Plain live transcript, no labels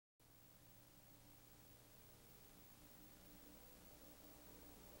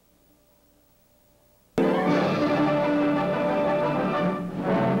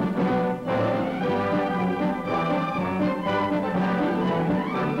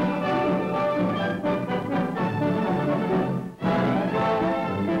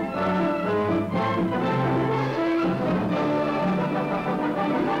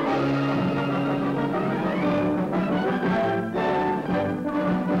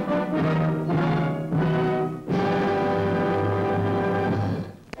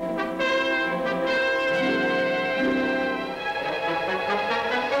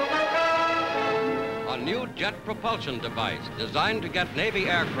propulsion device designed to get Navy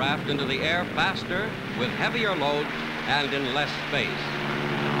aircraft into the air faster, with heavier loads, and in less space.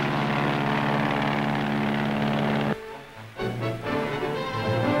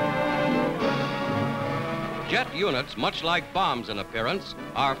 Jet units, much like bombs in appearance,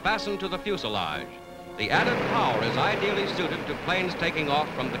 are fastened to the fuselage. The added power is ideally suited to planes taking off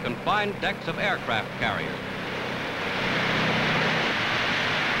from the confined decks of aircraft carriers.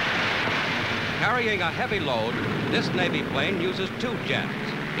 Carrying a heavy load, this Navy plane uses 2 jets.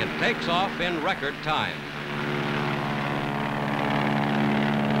 It takes off in record time.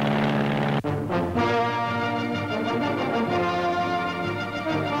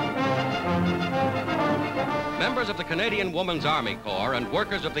 Members of the Canadian Women's Army Corps and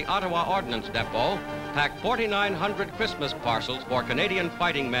workers of the Ottawa Ordnance Depot packed 4,900 Christmas parcels for Canadian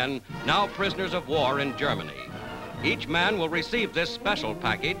fighting men now prisoners of war in Germany. Each man will receive this special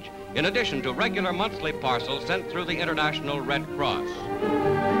package in addition to regular monthly parcels sent through the International Red Cross.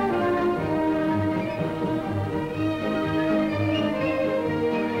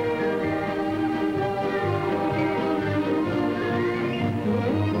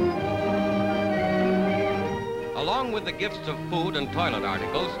 Along with the gifts of food and toilet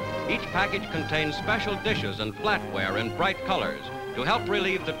articles, each package contains special dishes and flatware in bright colors to help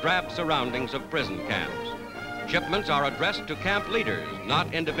relieve the drab surroundings of prison camps. Shipments are addressed to camp leaders,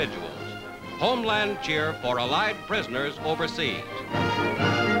 not individuals. Homeland cheer for Allied prisoners overseas.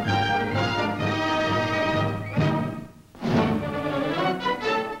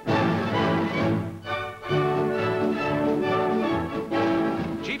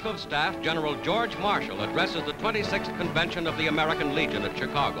 Chief of Staff General George Marshall addresses the 26th Convention of the American Legion at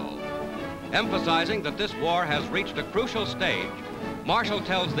Chicago. Emphasizing that this war has reached a crucial stage, Marshall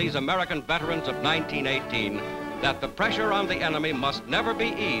tells these American veterans of 1918 that the pressure on the enemy must never be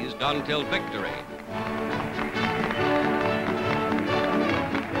eased until victory.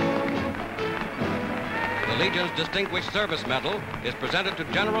 The Legion's Distinguished Service Medal is presented to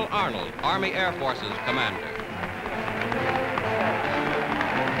General Arnold, Army Air Forces Commander.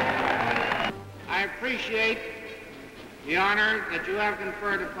 I appreciate the honor that you have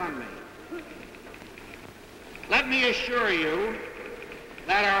conferred upon me. Let me assure you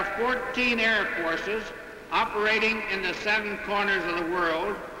that our 14 Air Forces operating in the 7 corners of the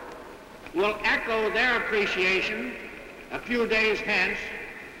world will echo their appreciation a few days hence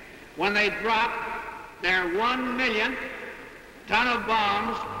when they drop their 1 millionth ton of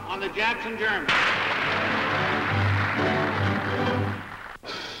bombs on the Japs and Germans.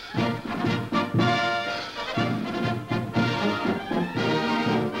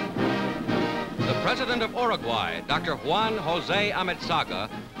 President of Uruguay, Dr. Juan Jose Amezaga,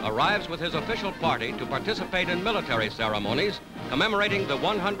 arrives with his official party to participate in military ceremonies commemorating the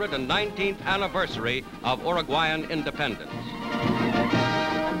 119th anniversary of Uruguayan independence.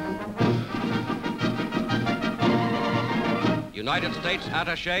 United States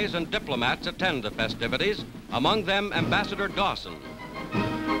attachés and diplomats attend the festivities, among them Ambassador Dawson.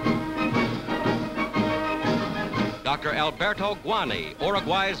 Dr. Alberto Guani,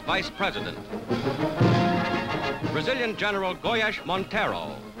 Uruguay's Vice President. Brazilian General Goiás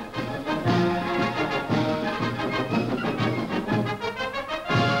Monteiro.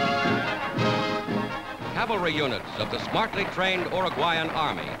 Cavalry units of the smartly trained Uruguayan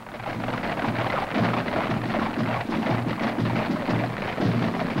Army.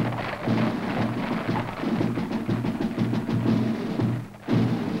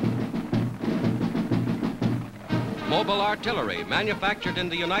 Mobile artillery manufactured in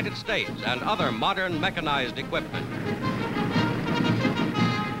the United States and other modern mechanized equipment.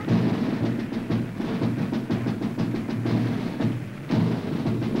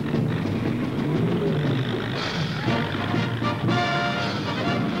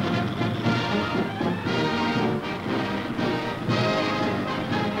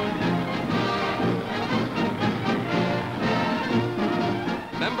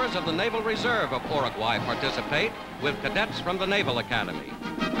 Members of the Naval Reserve of Uruguay participate with cadets from the Naval Academy.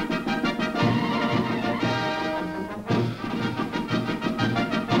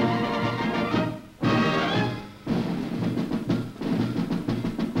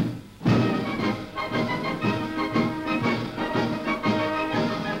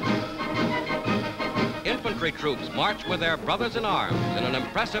 Infantry troops march with their brothers in arms in an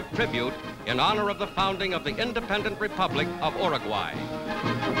impressive tribute in honor of the founding of the independent Republic of Uruguay.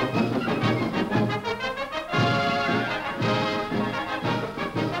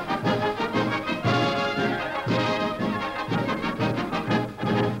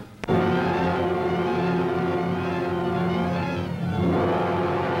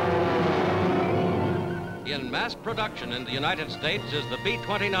 mass production in the United States is the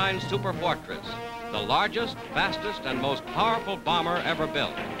B-29 Super Fortress, the largest, fastest, and most powerful bomber ever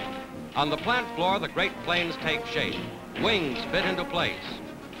built. On the plant floor, the great planes take shape. Wings fit into place.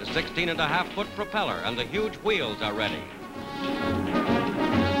 The 16.5-foot propeller and the huge wheels are ready.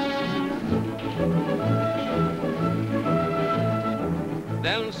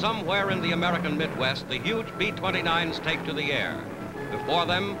 Then, somewhere in the American Midwest, the huge B-29s take to the air. Before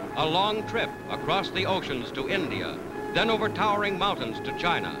them, a long trip across the oceans to India, then over towering mountains to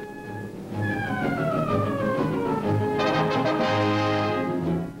China.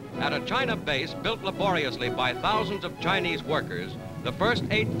 At a China base built laboriously by thousands of Chinese workers, the first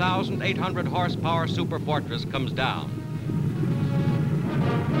 8,800 horsepower Super Fortress comes down.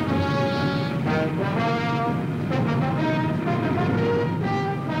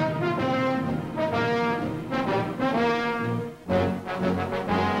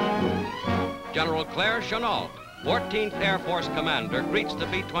 General Chennault, 14th Air Force Commander, greets the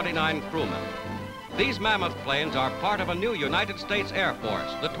B-29 crewmen. These mammoth planes are part of a new United States Air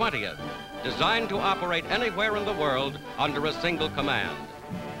Force, the 20th, designed to operate anywhere in the world under a single command.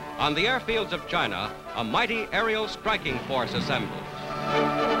 On the airfields of China, a mighty aerial striking force assembles.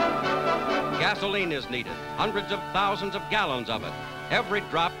 Gasoline is needed, hundreds of thousands of gallons of it, every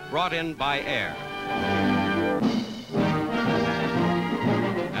drop brought in by air.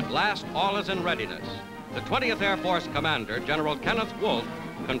 At last, all is in readiness. The 20th Air Force Commander, General Kenneth Wolfe,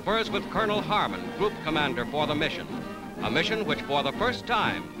 confers with Colonel Harmon, Group Commander for the mission, a mission which for the first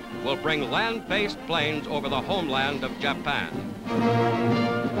time will bring land-based planes over the homeland of Japan.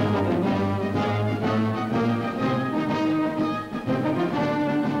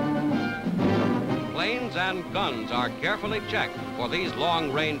 Planes and guns are carefully checked for these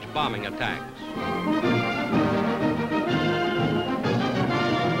long-range bombing attacks.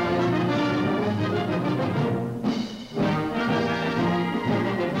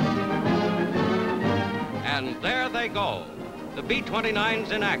 And there they go, the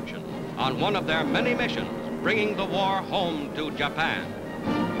B-29s in action on one of their many missions, bringing the war home to Japan.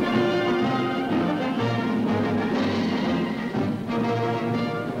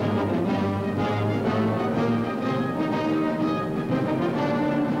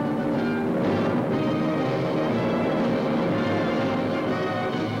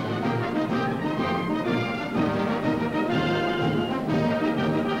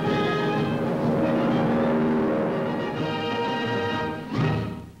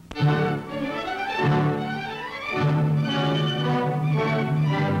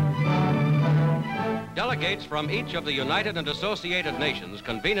 Delegates from each of the United and Associated Nations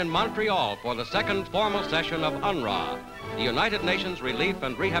convene in Montreal for the second formal session of UNRRA, the United Nations Relief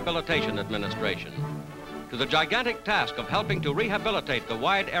and Rehabilitation Administration. To the gigantic task of helping to rehabilitate the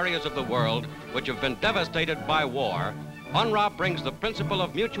wide areas of the world which have been devastated by war, UNRRA brings the principle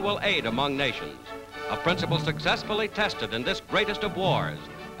of mutual aid among nations, a principle successfully tested in this greatest of wars,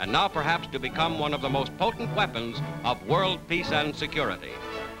 and now perhaps to become one of the most potent weapons of world peace and security.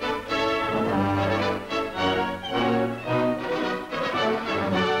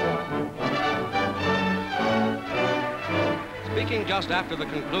 Speaking just after the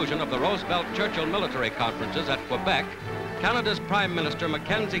conclusion of the Roosevelt-Churchill military conferences at Quebec, Canada's Prime Minister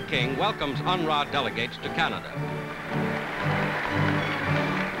Mackenzie welcomes UNRRA delegates to Canada.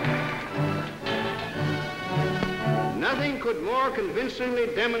 Nothing could more convincingly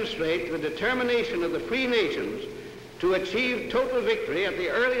demonstrate the determination of the free nations to achieve total victory at the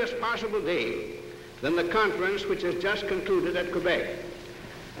earliest possible day than the conference which has just concluded at Quebec.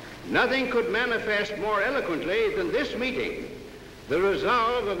 Nothing could manifest more eloquently than this meeting the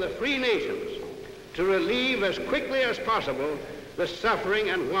resolve of the free nations to relieve as quickly as possible the suffering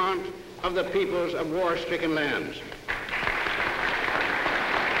and want of the peoples of war-stricken lands.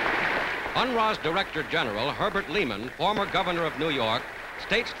 UNRRA's Director General, Herbert Lehman, former governor of New York,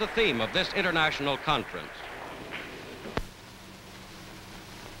 states the theme of this international conference.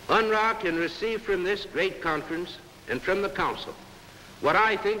 UNRRA can receive from this great conference and from the Council what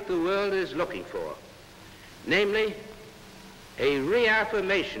I think the world is looking for, namely, a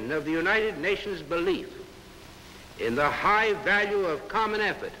reaffirmation of the United Nations belief in the high value of common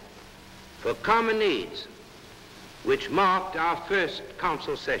effort for common needs, which marked our first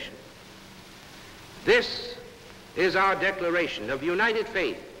Council session. This is our declaration of united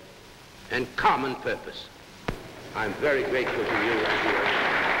faith and common purpose. I'm very grateful to you.